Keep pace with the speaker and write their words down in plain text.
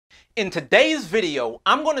In today's video,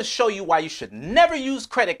 I'm going to show you why you should never use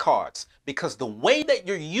credit cards because the way that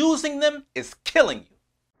you're using them is killing you.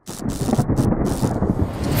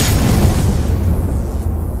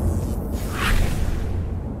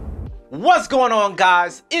 What's going on,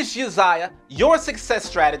 guys? It's Uzziah, your success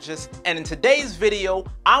strategist, and in today's video,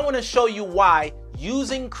 I want to show you why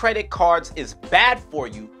using credit cards is bad for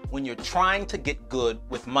you when you're trying to get good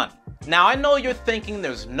with money. Now, I know you're thinking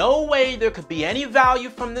there's no way there could be any value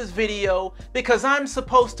from this video because I'm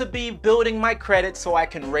supposed to be building my credit so I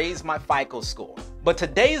can raise my FICO score. But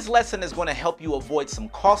today's lesson is going to help you avoid some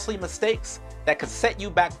costly mistakes that could set you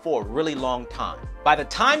back for a really long time. By the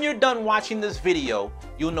time you're done watching this video,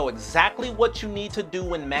 you'll know exactly what you need to do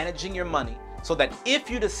when managing your money so that if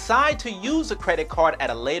you decide to use a credit card at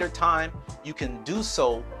a later time, you can do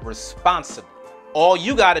so responsibly. All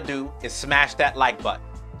you gotta do is smash that like button.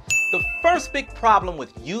 The first big problem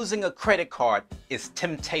with using a credit card is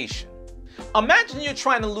temptation. Imagine you're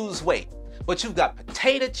trying to lose weight, but you've got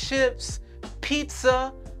potato chips,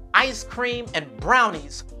 pizza, ice cream, and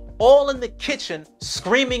brownies all in the kitchen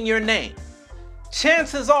screaming your name.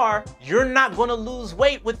 Chances are you're not going to lose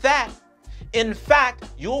weight with that. In fact,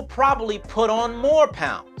 you'll probably put on more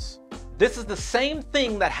pounds. This is the same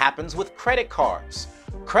thing that happens with credit cards.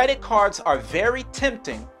 Credit cards are very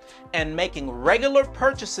tempting, and making regular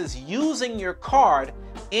purchases using your card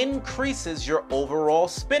increases your overall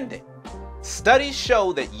spending. Studies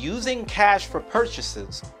show that using cash for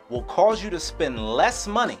purchases will cause you to spend less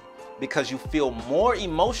money because you feel more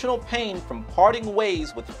emotional pain from parting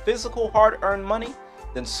ways with physical hard-earned money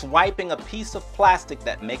than swiping a piece of plastic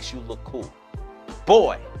that makes you look cool.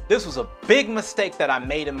 Boy, this was a big mistake that I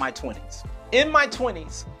made in my 20s. In my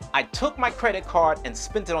 20s, I took my credit card and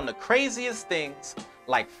spent it on the craziest things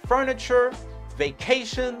like furniture,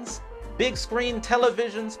 vacations, big screen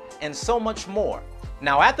televisions, and so much more.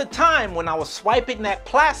 Now, at the time when I was swiping that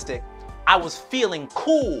plastic, I was feeling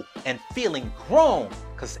cool and feeling grown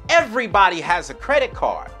because everybody has a credit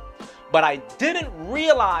card. But I didn't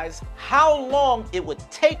realize how long it would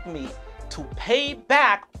take me to pay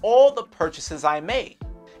back all the purchases I made.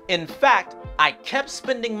 In fact, I kept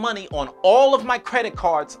spending money on all of my credit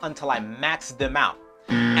cards until I maxed them out,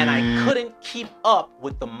 and I couldn't keep up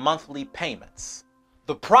with the monthly payments.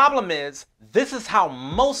 The problem is, this is how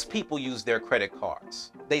most people use their credit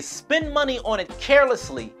cards. They spend money on it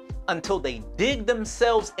carelessly until they dig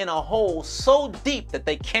themselves in a hole so deep that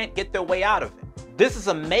they can't get their way out of it. This is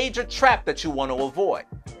a major trap that you want to avoid.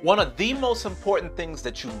 One of the most important things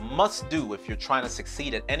that you must do if you're trying to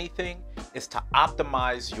succeed at anything is to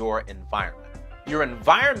optimize your environment. Your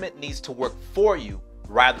environment needs to work for you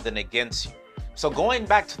rather than against you. So going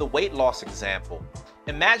back to the weight loss example,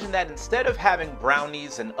 imagine that instead of having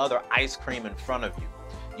brownies and other ice cream in front of you,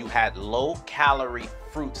 you had low-calorie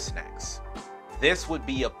fruit snacks. This would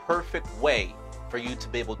be a perfect way for you to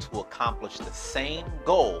be able to accomplish the same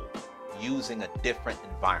goal using a different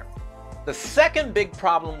environment. The second big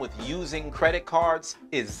problem with using credit cards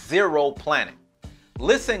is zero planning.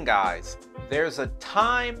 Listen, guys, there's a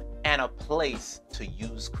time and a place to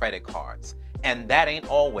use credit cards, and that ain't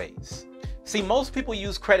always. See, most people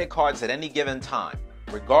use credit cards at any given time,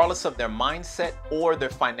 regardless of their mindset or their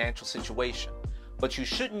financial situation. But you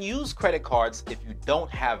shouldn't use credit cards if you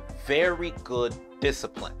don't have very good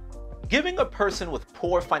discipline. Giving a person with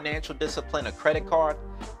poor financial discipline a credit card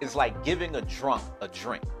is like giving a drunk a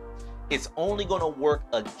drink. It's only going to work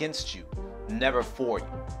against you, never for you.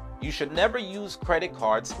 You should never use credit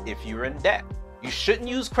cards if you're in debt. You shouldn't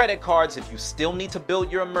use credit cards if you still need to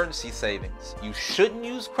build your emergency savings. You shouldn't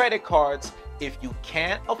use credit cards if you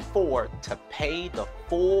can't afford to pay the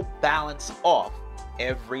full balance off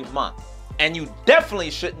every month. And you definitely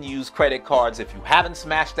shouldn't use credit cards if you haven't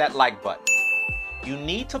smashed that like button. You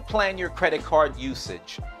need to plan your credit card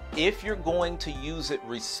usage if you're going to use it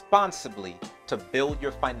responsibly to build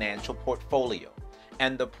your financial portfolio.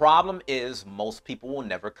 And the problem is most people will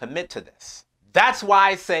never commit to this. That's why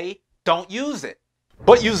I say don't use it.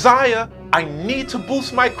 But Uzziah, I need to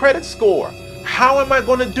boost my credit score. How am I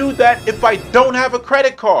going to do that if I don't have a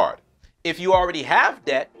credit card? If you already have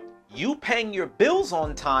debt, you paying your bills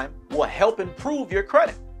on time will help improve your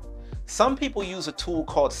credit. Some people use a tool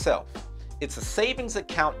called Self. It's a savings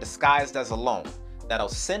account disguised as a loan that'll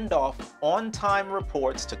send off on-time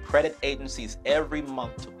reports to credit agencies every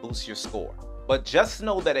month to boost your score. But just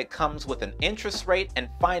know that it comes with an interest rate and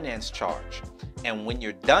finance charge. And when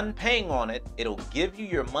you're done paying on it, it'll give you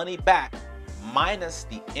your money back minus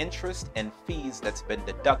the interest and fees that's been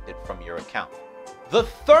deducted from your account. The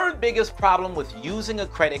third biggest problem with using a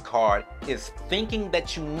credit card is thinking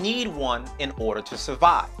that you need one in order to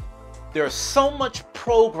survive. There's so much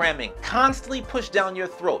programming constantly pushed down your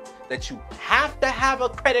throat that you have to have a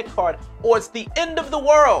credit card or it's the end of the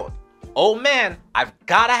world. Oh man, I've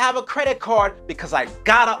gotta have a credit card because I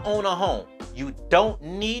gotta own a home. You don't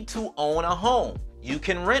need to own a home. You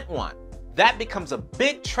can rent one. That becomes a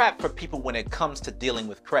big trap for people when it comes to dealing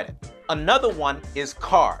with credit. Another one is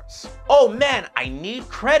cars. Oh man, I need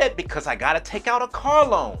credit because I gotta take out a car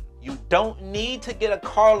loan. You don't need to get a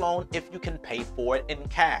car loan if you can pay for it in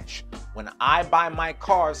cash. When I buy my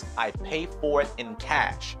cars, I pay for it in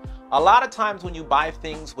cash. A lot of times when you buy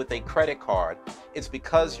things with a credit card, it's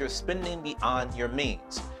because you're spending beyond your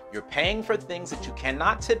means. You're paying for things that you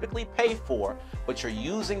cannot typically pay for, but you're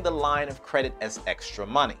using the line of credit as extra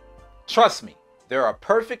money. Trust me, there are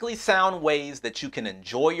perfectly sound ways that you can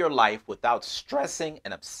enjoy your life without stressing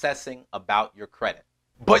and obsessing about your credit.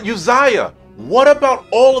 But Uzziah, what about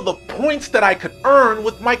all of the points that I could earn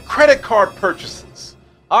with my credit card purchases?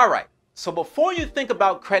 All right, so before you think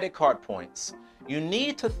about credit card points, you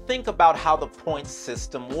need to think about how the points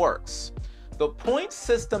system works. The points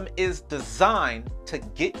system is designed to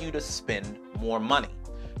get you to spend more money.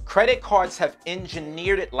 Credit cards have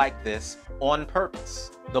engineered it like this on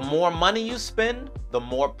purpose. The more money you spend, the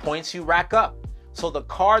more points you rack up. So the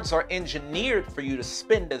cards are engineered for you to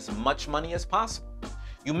spend as much money as possible.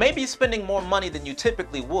 You may be spending more money than you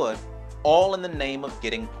typically would, all in the name of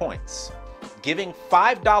getting points. Giving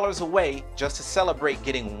 $5 away just to celebrate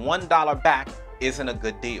getting $1 back isn't a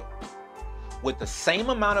good deal. With the same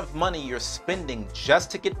amount of money you're spending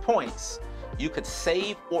just to get points, you could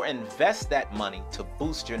save or invest that money to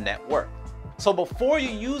boost your net worth. So before you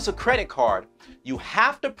use a credit card, you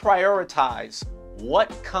have to prioritize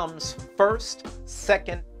what comes first,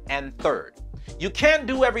 second, and third. You can't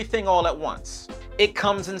do everything all at once. It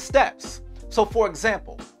comes in steps. So for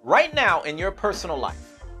example, right now in your personal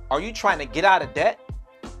life, are you trying to get out of debt,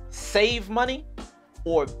 save money,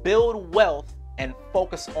 or build wealth and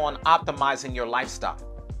focus on optimizing your lifestyle?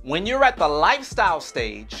 When you're at the lifestyle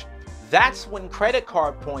stage, that's when credit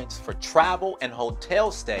card points for travel and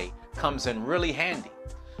hotel stay comes in really handy.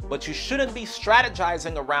 But you shouldn't be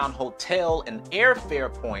strategizing around hotel and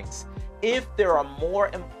airfare points if there are more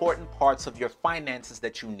important parts of your finances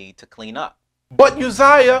that you need to clean up. But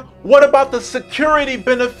Uzziah, what about the security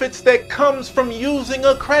benefits that comes from using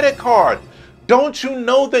a credit card? Don't you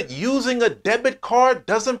know that using a debit card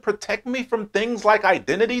doesn't protect me from things like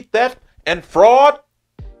identity theft and fraud?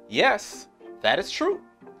 Yes, that is true.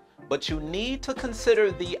 But you need to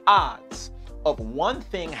consider the odds of one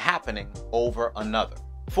thing happening over another.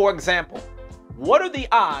 For example, what are the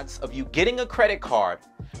odds of you getting a credit card,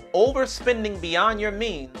 overspending beyond your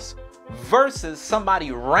means, versus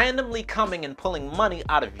somebody randomly coming and pulling money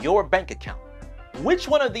out of your bank account? Which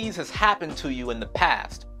one of these has happened to you in the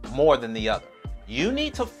past more than the other? You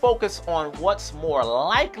need to focus on what's more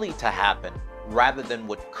likely to happen rather than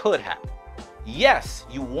what could happen. Yes,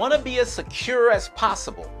 you want to be as secure as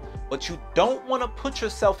possible, but you don't want to put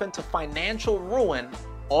yourself into financial ruin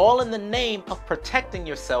all in the name of protecting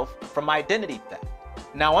yourself from identity theft.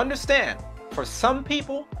 Now understand, for some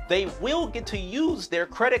people, they will get to use their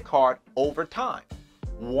credit card over time.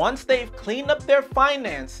 Once they've cleaned up their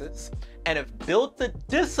finances and have built the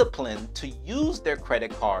discipline to use their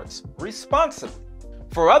credit cards responsibly.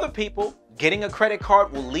 For other people, getting a credit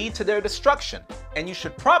card will lead to their destruction, and you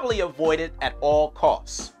should probably avoid it at all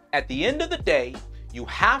costs. At the end of the day, you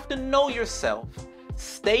have to know yourself,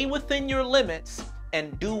 stay within your limits,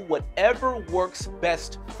 and do whatever works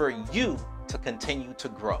best for you to continue to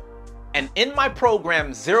grow. And in my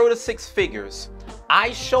program, 0 to 6 Figures,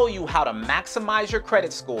 I show you how to maximize your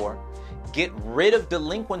credit score, get rid of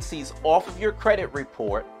delinquencies off of your credit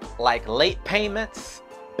report, like late payments,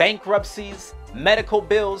 bankruptcies, medical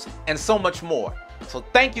bills, and so much more. So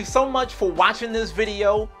thank you so much for watching this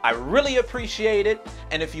video. I really appreciate it.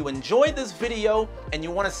 And if you enjoyed this video and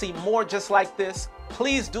you want to see more just like this,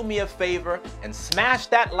 please do me a favor and smash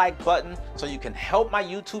that like button so you can help my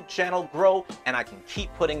YouTube channel grow and I can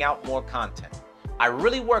keep putting out more content. I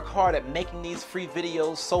really work hard at making these free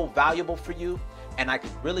videos so valuable for you, and I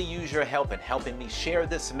could really use your help in helping me share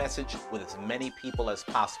this message with as many people as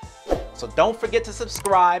possible. So don't forget to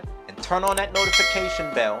subscribe and turn on that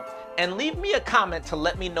notification bell, and leave me a comment to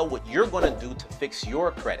let me know what you're going to do to fix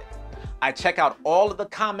your credit. I check out all of the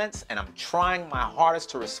comments and I'm trying my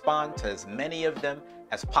hardest to respond to as many of them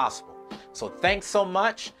as possible. So thanks so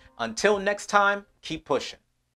much. Until next time, keep pushing.